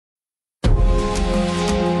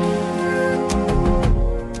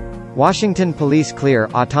Washington police clear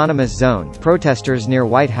autonomous zone, protesters near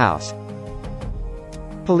White House.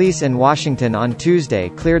 Police in Washington on Tuesday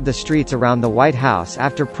cleared the streets around the White House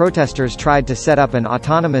after protesters tried to set up an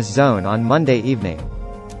autonomous zone on Monday evening.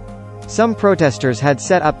 Some protesters had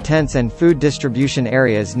set up tents and food distribution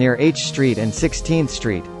areas near H Street and 16th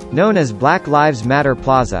Street, known as Black Lives Matter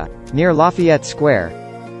Plaza, near Lafayette Square.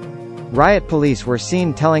 Riot police were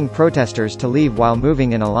seen telling protesters to leave while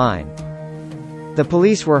moving in a line. The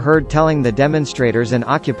police were heard telling the demonstrators and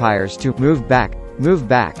occupiers to move back, move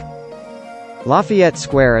back. Lafayette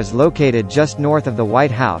Square is located just north of the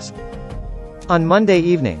White House. On Monday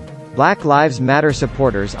evening, Black Lives Matter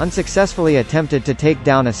supporters unsuccessfully attempted to take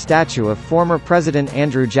down a statue of former President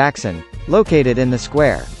Andrew Jackson, located in the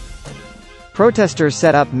square. Protesters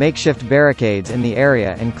set up makeshift barricades in the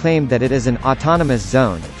area and claimed that it is an autonomous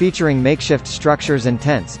zone, featuring makeshift structures and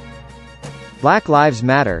tents. Black Lives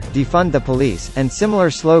Matter, defund the police, and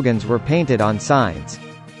similar slogans were painted on signs.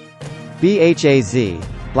 BHAZ,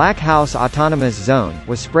 Black House Autonomous Zone,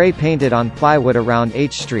 was spray-painted on plywood around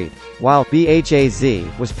H Street, while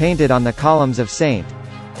BHAZ was painted on the columns of St.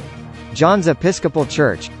 John's Episcopal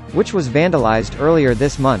Church, which was vandalized earlier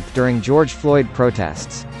this month during George Floyd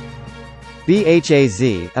protests.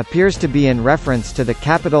 BHAZ appears to be in reference to the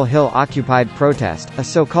Capitol Hill Occupied protest, a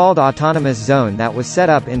so-called autonomous zone that was set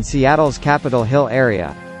up in Seattle's Capitol Hill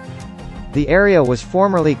area. The area was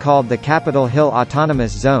formerly called the Capitol Hill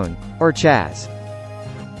Autonomous Zone, or CHAZ.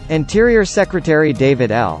 Interior Secretary David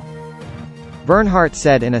L. Bernhardt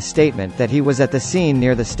said in a statement that he was at the scene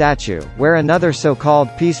near the statue, where another so-called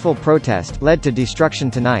peaceful protest led to destruction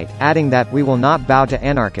tonight, adding that we will not bow to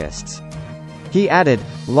anarchists. He added,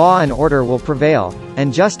 "Law and order will prevail,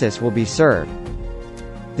 and justice will be served."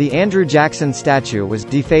 The Andrew Jackson statue was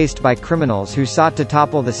defaced by criminals who sought to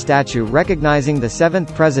topple the statue recognizing the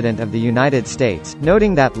 7th President of the United States,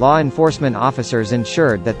 noting that law enforcement officers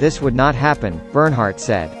ensured that this would not happen, Bernhardt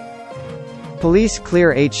said. Police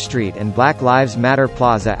clear H Street and Black Lives Matter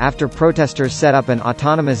Plaza after protesters set up an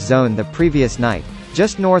autonomous zone the previous night,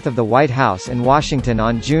 just north of the White House in Washington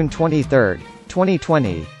on June 23,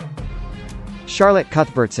 2020. Charlotte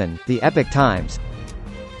Cuthbertson, The Epoch Times.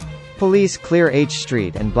 Police clear H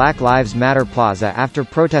Street and Black Lives Matter Plaza after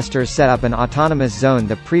protesters set up an autonomous zone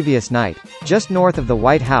the previous night, just north of the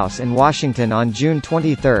White House in Washington on June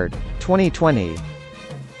 23, 2020.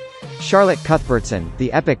 Charlotte Cuthbertson,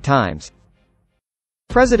 The Epoch Times.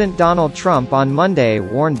 President Donald Trump on Monday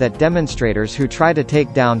warned that demonstrators who try to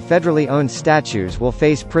take down federally owned statues will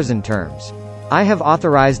face prison terms. "I have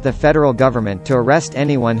authorized the federal government to arrest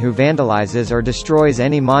anyone who vandalizes or destroys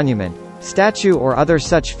any monument, statue or other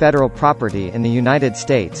such federal property in the United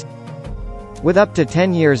States, with up to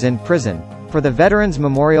 10 years in prison, for the Veterans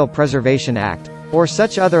Memorial Preservation Act, or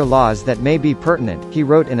such other laws that may be pertinent," he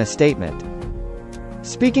wrote in a statement.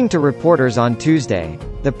 Speaking to reporters on Tuesday,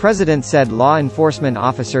 the president said law enforcement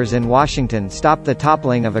officers in Washington stopped the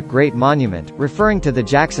toppling of a great monument, referring to the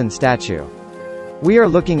Jackson statue. "We are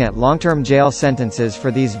looking at long-term jail sentences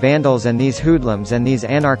for these vandals and these hoodlums and these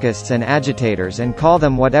anarchists and agitators and call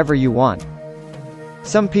them whatever you want.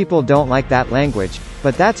 Some people don't like that language,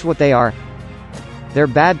 but that's what they are. They're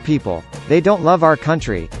bad people, they don't love our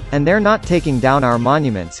country, and they're not taking down our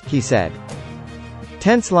monuments," he said.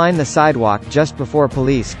 Tents line the sidewalk just before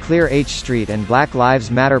police clear H Street and Black Lives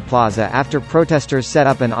Matter Plaza after protesters set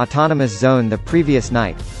up an autonomous zone the previous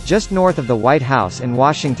night, just north of the White House in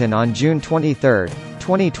Washington on June 23,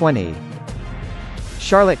 2020.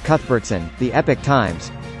 Charlotte Cuthbertson, The Epoch Times.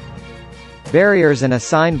 Barriers and a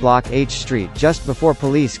sign block H Street just before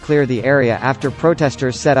police clear the area after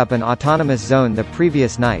protesters set up an autonomous zone the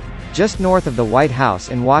previous night, just north of the White House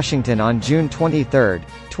in Washington on June 23,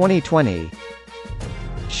 2020.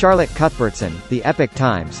 Charlotte Cuthbertson, The Epoch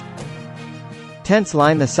Times. Tents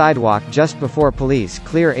line the sidewalk just before police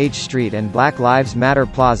clear H Street and Black Lives Matter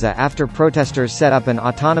Plaza after protesters set up an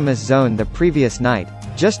autonomous zone the previous night,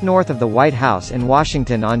 just north of the White House in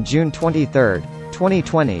Washington on June 23,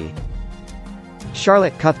 2020.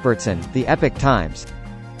 Charlotte Cuthbertson, The Epoch Times.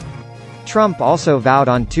 Trump also vowed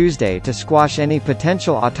on Tuesday to squash any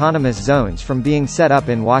potential autonomous zones from being set up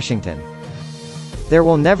in Washington. "There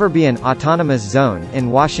will never be an autonomous zone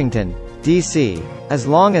in Washington, D.C., as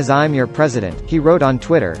long as I'm your president," he wrote on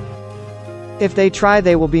Twitter. "If they try,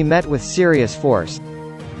 they will be met with serious force."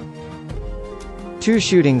 2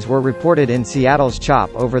 shootings were reported in Seattle's CHOP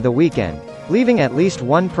over the weekend, leaving at least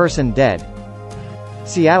 1 person dead.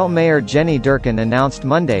 Seattle Mayor Jenny Durkan announced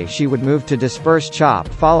Monday she would move to disperse CHOP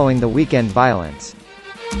following the weekend violence.